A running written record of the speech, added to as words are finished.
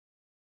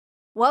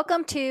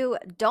Welcome to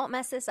Don't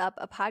Mess This Up,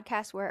 a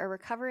podcast where a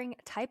recovering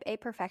type A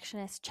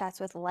perfectionist chats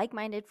with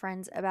like-minded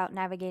friends about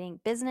navigating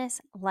business,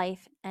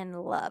 life,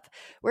 and love.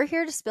 We're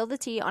here to spill the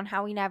tea on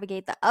how we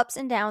navigate the ups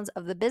and downs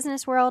of the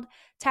business world,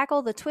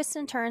 tackle the twists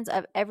and turns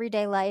of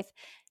everyday life,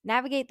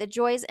 navigate the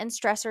joys and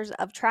stressors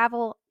of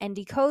travel, and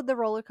decode the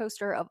roller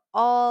coaster of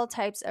all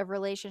types of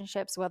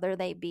relationships, whether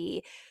they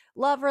be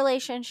love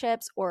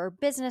relationships or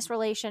business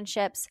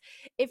relationships.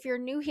 If you're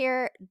new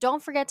here,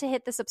 don't forget to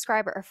hit the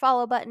subscribe or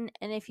follow button.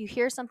 And if you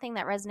hear something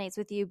that resonates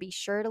with you, be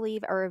sure to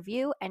leave a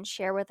review and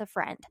share with a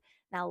friend.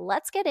 Now,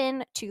 let's get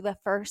into the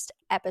first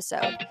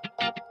episode.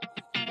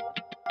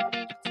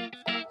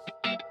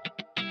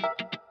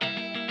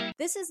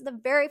 This is the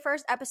very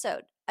first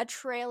episode, a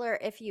trailer,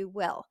 if you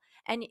will.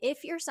 And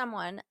if you're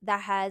someone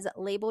that has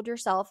labeled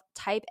yourself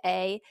type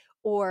A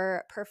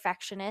or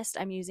perfectionist,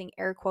 I'm using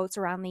air quotes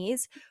around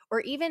these,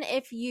 or even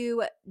if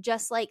you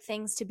just like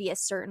things to be a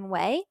certain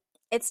way,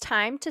 it's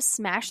time to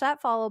smash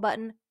that follow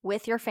button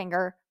with your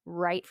finger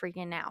right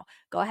freaking now.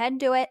 Go ahead and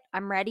do it.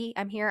 I'm ready.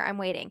 I'm here. I'm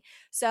waiting.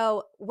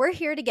 So we're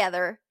here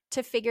together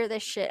to figure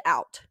this shit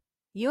out.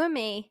 You and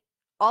me,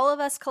 all of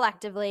us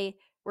collectively,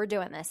 we're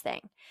doing this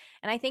thing.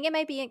 And I think it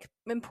might be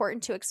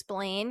important to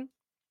explain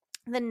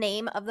the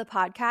name of the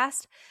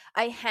podcast.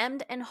 I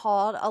hemmed and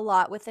hawed a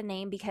lot with the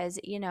name because,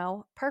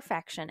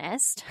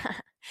 perfectionist.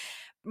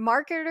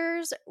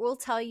 Marketers will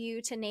tell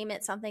you to name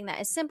it something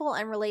that is simple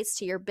and relates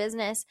to your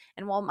business.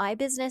 And while my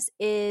business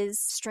is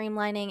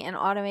streamlining and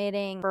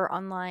automating for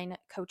online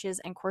coaches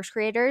and course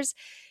creators,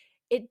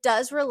 it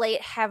does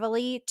relate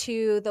heavily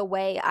to the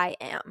way I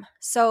am.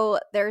 So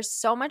there's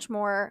so much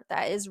more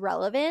that is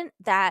relevant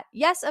that,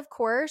 yes, of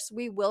course,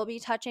 we will be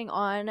touching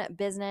on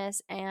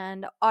business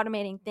and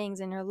automating things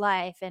in your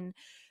life and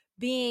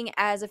being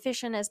as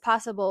efficient as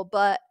possible.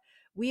 But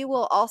we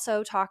will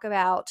also talk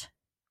about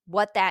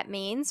what that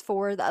means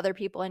for the other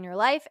people in your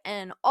life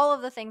and all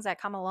of the things that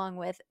come along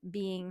with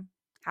being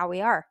how we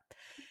are.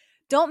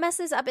 Don't Mess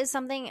This Up is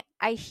something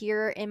I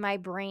hear in my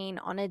brain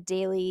on a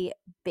daily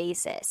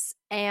basis.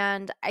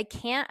 And I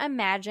can't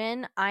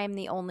imagine I'm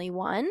the only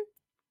one.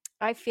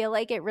 I feel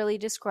like it really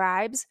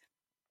describes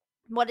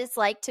what it's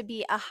like to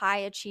be a high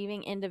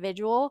achieving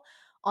individual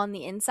on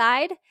the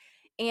inside.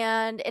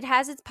 And it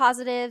has its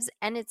positives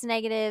and its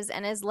negatives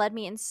and has led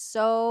me in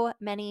so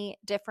many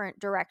different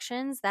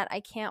directions that I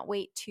can't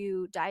wait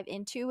to dive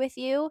into with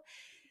you.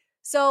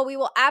 So we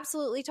will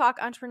absolutely talk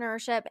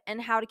entrepreneurship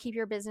and how to keep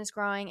your business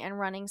growing and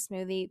running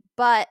smoothly,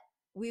 but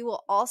we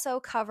will also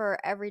cover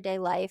everyday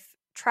life,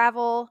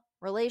 travel,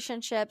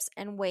 relationships,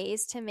 and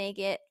ways to make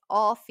it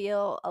all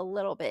feel a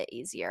little bit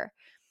easier.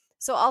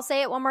 So I'll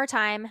say it one more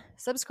time.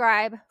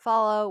 Subscribe,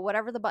 follow,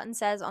 whatever the button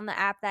says on the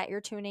app that you're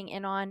tuning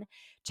in on.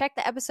 Check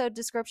the episode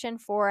description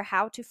for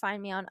how to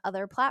find me on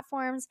other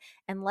platforms,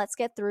 and let's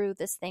get through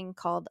this thing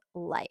called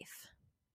life.